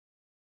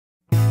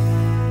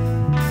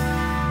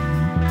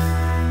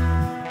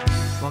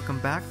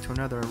back to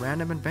another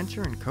random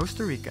adventure in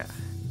Costa Rica.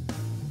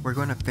 We're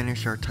going to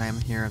finish our time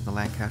here at the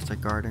Lankester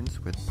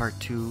Gardens with part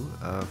 2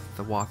 of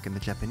the walk in the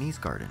Japanese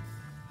garden.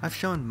 I've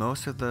shown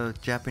most of the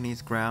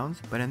Japanese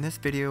grounds, but in this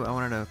video I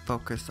wanted to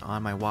focus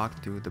on my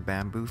walk through the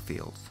bamboo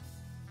fields.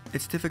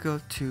 It's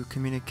difficult to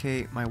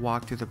communicate my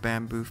walk through the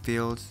bamboo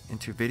fields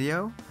into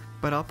video,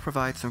 but I'll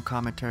provide some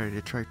commentary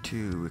to try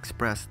to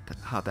express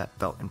how that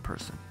felt in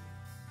person.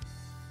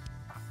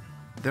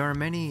 There are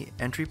many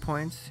entry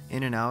points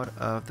in and out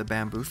of the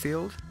bamboo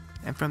field,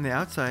 and from the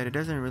outside it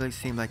doesn't really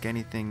seem like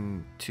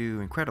anything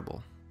too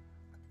incredible.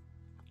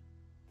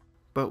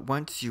 But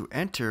once you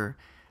enter,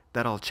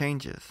 that all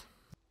changes.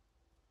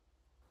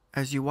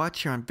 As you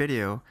watch here on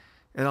video,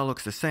 it all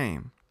looks the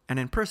same, and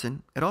in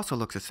person it also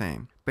looks the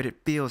same, but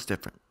it feels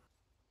different.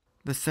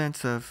 The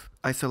sense of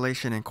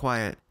isolation and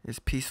quiet is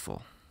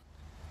peaceful.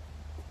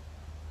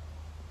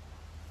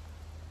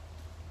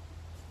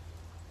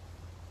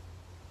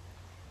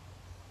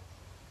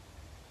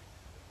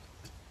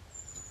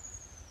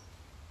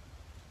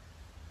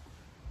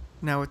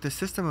 Now with the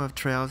system of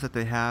trails that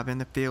they have in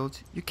the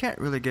fields, you can't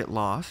really get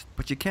lost,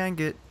 but you can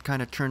get kind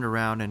of turned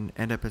around and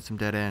end up at some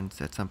dead ends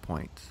at some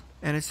points.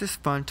 And it's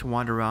just fun to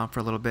wander around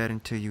for a little bit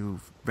until you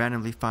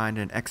randomly find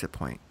an exit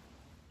point.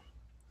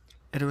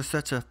 It was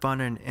such a fun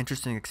and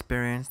interesting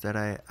experience that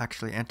I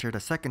actually entered a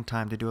second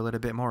time to do a little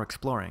bit more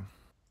exploring.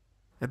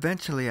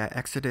 Eventually I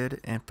exited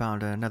and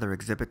found another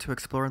exhibit to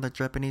explore in the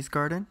Japanese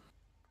garden.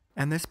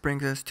 And this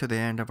brings us to the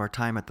end of our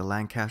time at the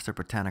Lankester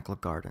Botanical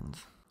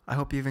Gardens. I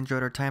hope you've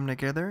enjoyed our time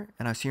together,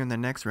 and I'll see you in the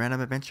next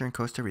random adventure in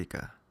Costa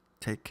Rica.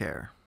 Take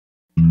care.